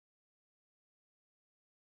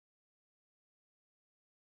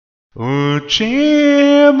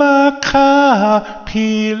Unci Maka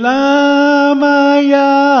Pilamaya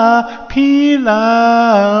Pilamaya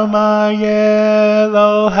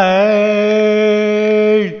Lohei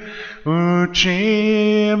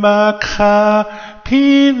Unci Maka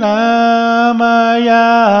Pilamaya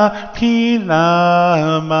Pilamaya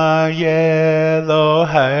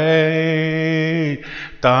Lohei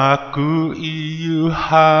Taku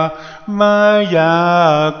iuha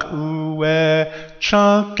mayak uwe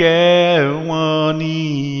chanke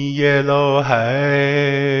wani Elohei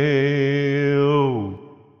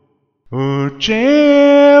Unci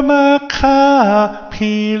Maka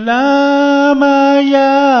Pilamaya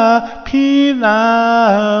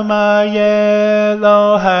Pilamaya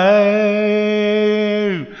Elohei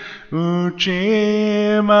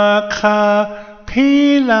Unci Maka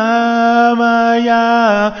Pilamaya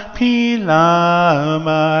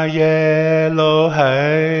Pilamaya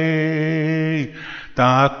Elohei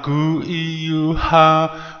Taku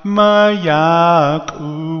iuha mayak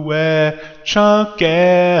uwe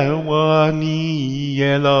chanke wani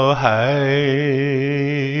Elohei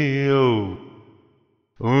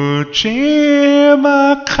Unci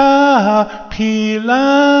Maka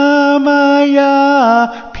Pilamaya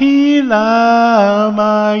Pilamaya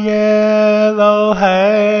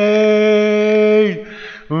Elohei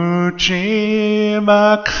Unci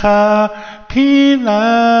Maka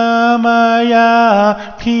Pilamaya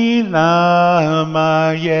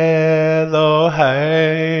Pilamaya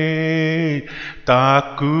Elohei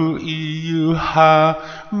Taku iuha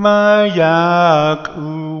mayak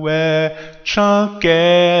uwe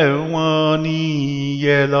chanke wani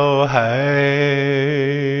Elohei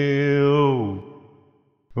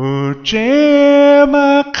Unci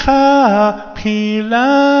Maka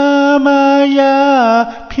Pilamaya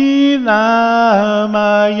Pilamaya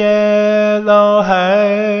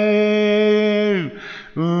Elohei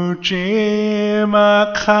Unci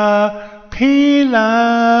Maka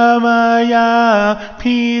Pilamaya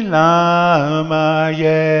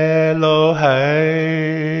Pilamaya Elohei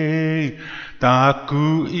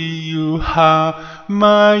Taku iuha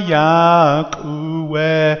mayak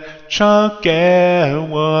uwe chanke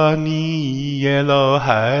wani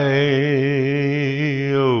Elohei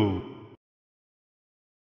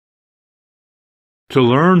To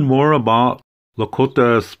learn more about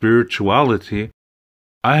Lakota spirituality,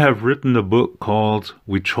 I have written a book called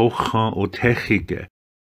Wichocha Otechike.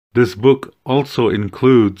 This book also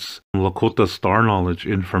includes Lakota star knowledge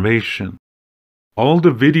information. All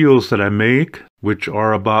the videos that I make, which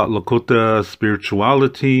are about Lakota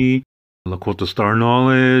spirituality, Lakota star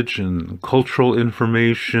knowledge, and cultural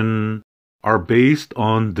information, are based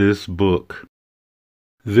on this book.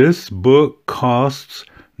 This book costs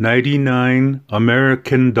 99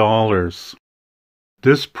 American dollars.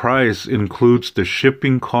 This price includes the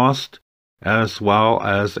shipping cost as well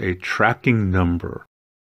as a tracking number.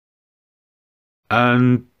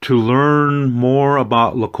 And to learn more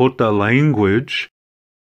about Lakota language,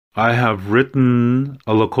 I have written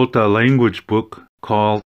a Lakota language book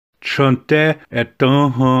called Chante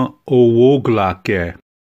Etanha Owoglake,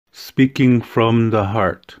 Speaking from the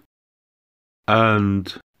Heart.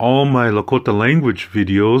 And all my Lakota language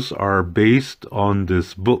videos are based on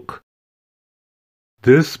this book.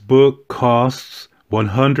 This book costs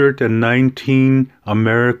 119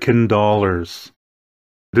 American dollars.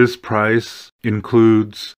 This price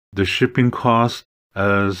includes the shipping cost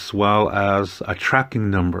as well as a tracking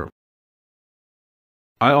number.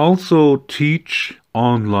 I also teach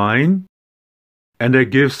online and I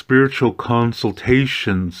give spiritual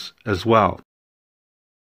consultations as well.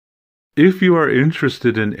 If you are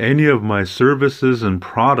interested in any of my services and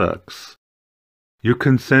products, you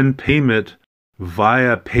can send payment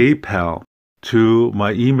via PayPal to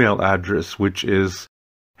my email address, which is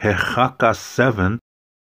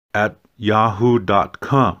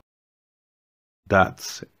hehaka7@yahoo.com.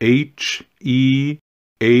 That's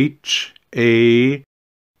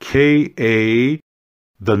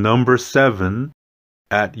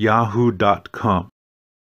HEHAKA7@yahoo.com.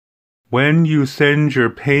 When you send your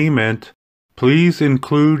payment, please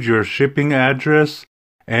include your shipping address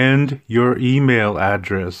and your email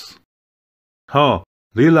address.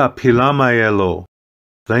 Lila Pilamayelo.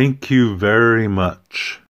 Thank you very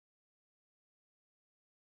much.